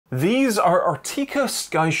These are Artica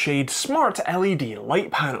Skyshade Smart LED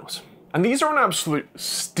light panels. And these are an absolute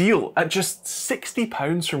steal at just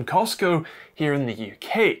 £60 from Costco here in the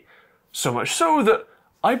UK. So much so that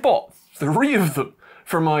I bought 3 of them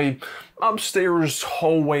for my upstairs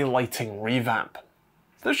hallway lighting revamp.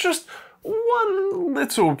 There's just one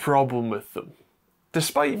little problem with them.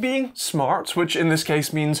 Despite being smart, which in this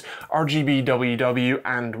case means RGB, WW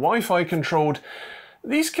and Wi-Fi controlled,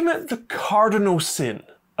 these commit the cardinal sin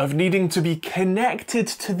of needing to be connected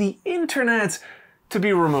to the internet to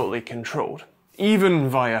be remotely controlled, even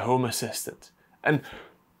via Home Assistant. And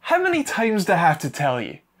how many times do I have to tell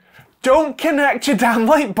you? Don't connect your damn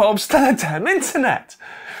light bulbs to the damn internet!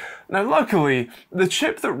 Now luckily, the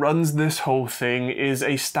chip that runs this whole thing is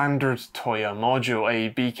a standard Toya module, a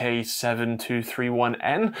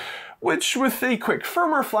BK7231N, which with a quick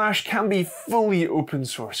firmware flash can be fully open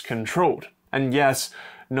source controlled. And yes,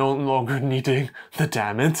 no longer needing the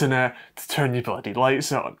damn internet to turn your bloody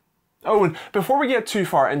lights on. Oh, and before we get too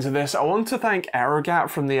far into this, I want to thank Errorgap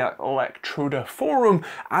from the Electroda forum,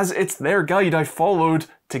 as it's their guide I followed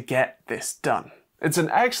to get this done. It's an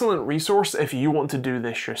excellent resource if you want to do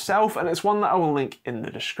this yourself, and it's one that I will link in the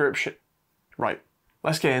description. Right,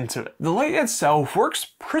 let's get into it. The light itself works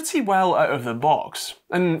pretty well out of the box,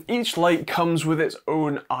 and each light comes with its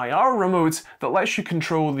own IR remote that lets you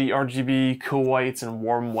control the RGB, cool white and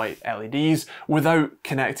warm white LEDs without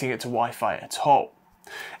connecting it to Wi-Fi at all.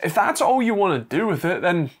 If that's all you want to do with it,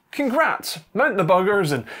 then congrats, mount the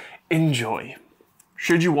buggers and enjoy.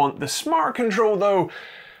 Should you want the smart control though,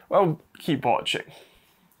 well, keep watching.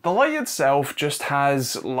 The light itself just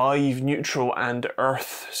has live, neutral and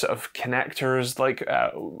earth sort of connectors, like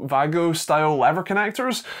Vago style lever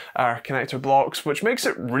connectors, connector blocks, which makes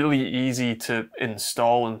it really easy to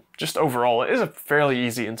install, and just overall it is a fairly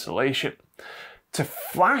easy installation. To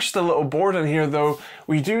flash the little board in here though,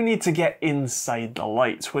 we do need to get inside the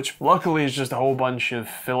light, which luckily is just a whole bunch of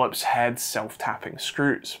Phillips head self-tapping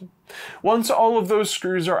screws. Once all of those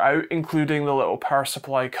screws are out, including the little power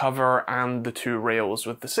supply cover and the 2 rails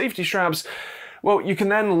with the safety straps, well, you can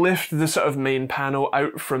then lift the sort of main panel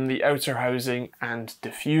out from the outer housing and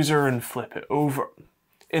diffuser and flip it over.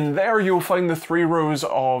 In there you'll find the 3 rows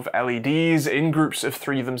of LEDs in groups of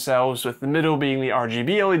 3 themselves, with the middle being the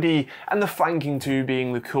RGB LED and the flanking 2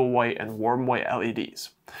 being the cool white and warm white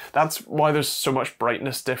LEDs. That's why there's so much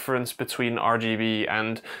brightness difference between RGB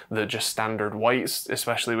and the just standard whites,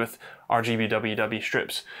 especially with RGB WW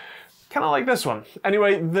strips. Kind of like this one.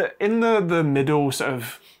 Anyway, in the middle sort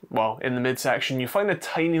of, well, in the midsection, you find a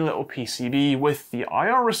tiny little PCB with the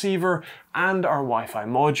IR receiver and our Wi-Fi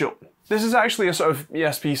module. This is actually a sort of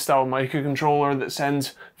ESP style microcontroller that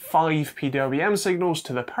sends 5 PWM signals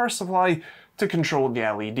to the power supply to control the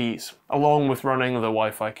LEDs, along with running the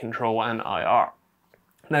Wi-Fi control and IR.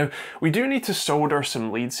 Now, we do need to solder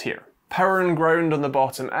some leads here. Power and ground on the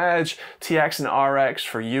bottom edge, TX and RX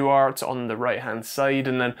for UART on the right hand side,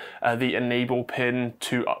 and then the enable pin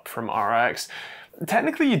 2 up from RX.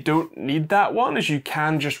 Technically you don't need that one, as you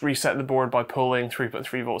can just reset the board by pulling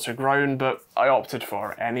 3.3 volts of ground, but I opted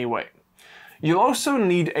for it anyway. You'll also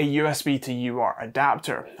need a USB to UART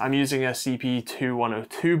adapter. I'm using a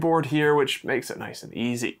CP2102 board here, which makes it nice and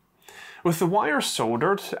easy. With the wires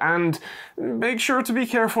soldered, and make sure to be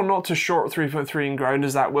careful not to short 3.3 in ground,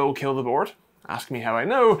 as that will kill the board. Ask me how I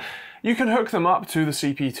know. You can hook them up to the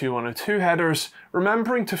CP2102 headers,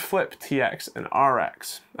 remembering to flip TX and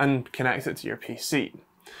RX, and connect it to your PC.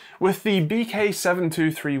 With the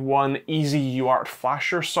BK7231 Easy UART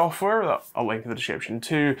Flasher software, that I'll link in the description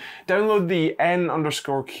too, download the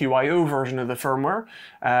N_QIO version of the firmware,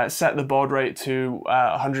 set the baud rate to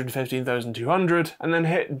 115,200, and then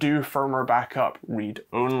hit Do Firmware Backup Read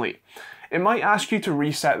Only. It might ask you to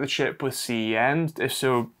reset the chip with CEN, if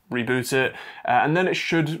so, reboot it, and then it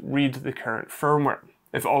should read the current firmware.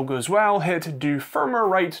 If all goes well, hit Do Firmware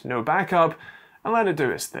Write No Backup, and let it do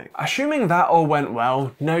its thing. Assuming that all went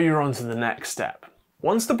well, now you're on to the next step.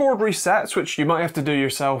 Once the board resets, which you might have to do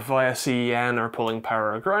yourself via CEN or pulling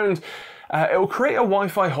power or ground, it will create a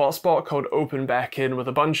Wi-Fi hotspot called OpenBeken with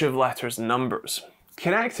a bunch of letters and numbers.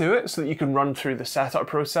 Connect to it so that you can run through the setup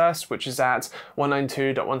process, which is at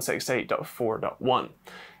 192.168.4.1.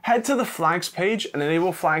 Head to the flags page and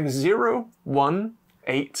enable flags 0, 1,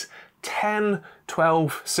 8, 10,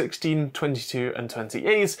 12, 16, 22 and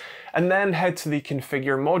 28, and then head to the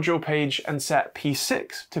configure module page and set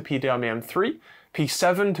P6 to PWM3,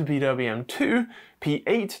 P7 to PWM2,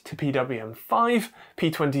 P8 to PWM5,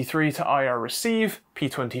 P23 to IR receive,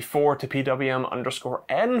 P24 to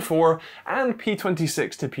PWM_N4, and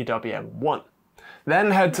P26 to PWM1. Then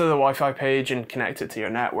head to the Wi-Fi page and connect it to your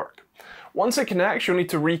network. Once it connects, you'll need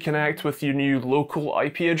to reconnect with your new local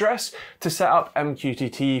IP address to set up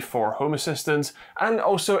MQTT for Home Assistant and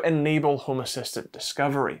also enable Home Assistant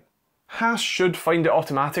discovery. Hash should find it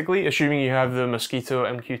automatically, assuming you have the Mosquito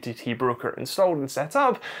MQTT broker installed and set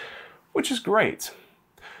up, which is great.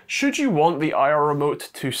 Should you want the IR remote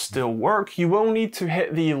to still work, you will need to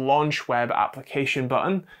hit the Launch Web Application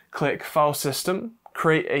button, click File System,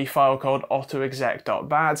 create a file called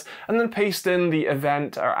autoexec.bat, and then paste in the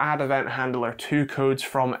event or add event handler 2 codes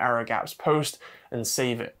from AirGap's post and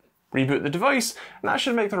save it. Reboot the device, and that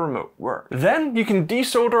should make the remote work. Then you can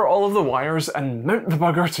desolder all of the wires and mount the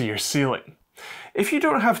bugger to your ceiling. If you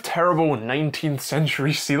don't have terrible 19th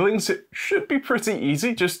century ceilings, it should be pretty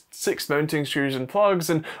easy, just 6 mounting screws and plugs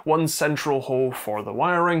and 1 central hole for the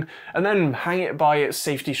wiring, and then hang it by its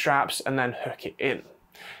safety straps and then hook it in.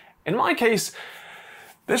 In my case,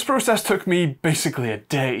 this process took me basically a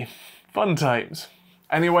day. Fun times.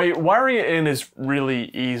 Anyway, wiring it in is really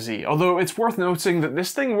easy, although it's worth noting that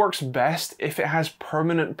this thing works best if it has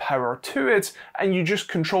permanent power to it and you just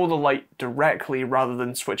control the light directly rather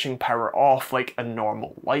than switching power off like a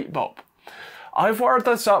normal light bulb. I've wired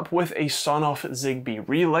this up with a Sonoff Zigbee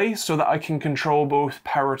relay so that I can control both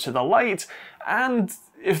power to the light and,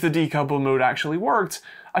 if the decouple mode actually worked,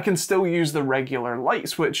 I can still use the regular light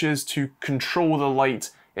switches to control the light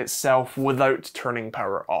itself without turning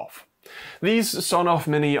power off. These Sonoff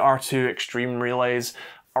Mini R2 Extreme relays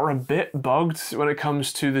are a bit bugged when it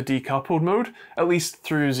comes to the decoupled mode, at least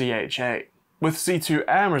through ZHA. With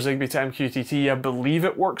Z2M or Zigbee to MQTT, I believe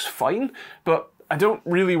it works fine, but I don't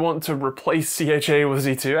really want to replace ZHA with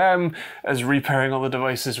Z2M, as repairing all the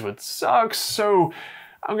devices would suck, so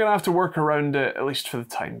I'm gonna have to work around it, at least for the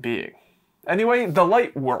time being. Anyway, the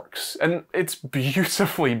light works, and it's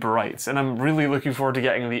beautifully bright, and I'm really looking forward to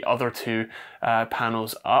getting the other 2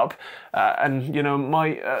 panels up, and, you know,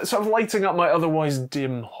 sort of lighting up my otherwise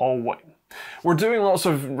dim hallway. We're doing lots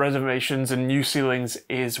of renovations, and new ceilings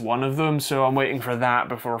is one of them, so I'm waiting for that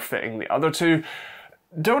before fitting the other 2.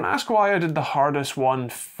 Don't ask why I did the hardest one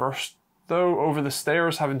first, though, over the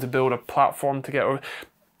stairs, having to build a platform to get over.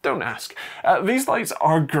 Don't ask. These lights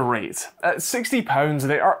are great. At £60,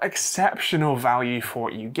 they are exceptional value for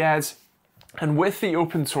what you get, and with the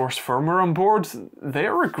open source firmware on board, they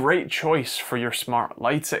are a great choice for your smart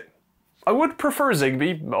lighting. I would prefer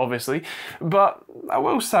Zigbee, obviously, but I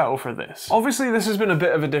will settle for this. Obviously, this has been a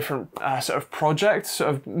bit of a different sort of project, sort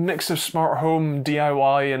of mix of smart home,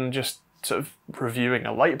 DIY, and just sort of reviewing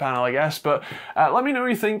a light panel, I guess, but let me know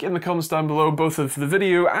what you think in the comments down below, both of the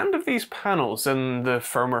video and of these panels and the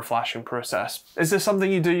firmware flashing process. Is this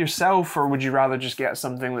something you do yourself, or would you rather just get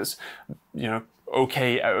something that's, you know,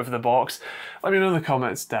 okay out of the box? Let me know in the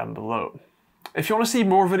comments down below. If you want to see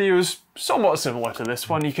more videos somewhat similar to this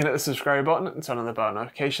one, you can hit the subscribe button and turn on the bell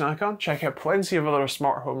notification icon. Check out plenty of other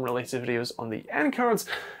smart home related videos on the end cards.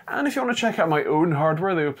 And if you want to check out my own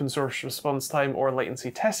hardware, the open source response time or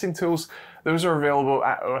latency testing tools, those are available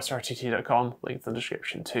at osrtt.com, link in the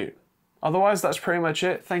description too. Otherwise, that's pretty much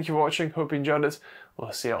it. Thank you for watching, hope you enjoyed it.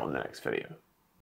 We'll see you all in the next video.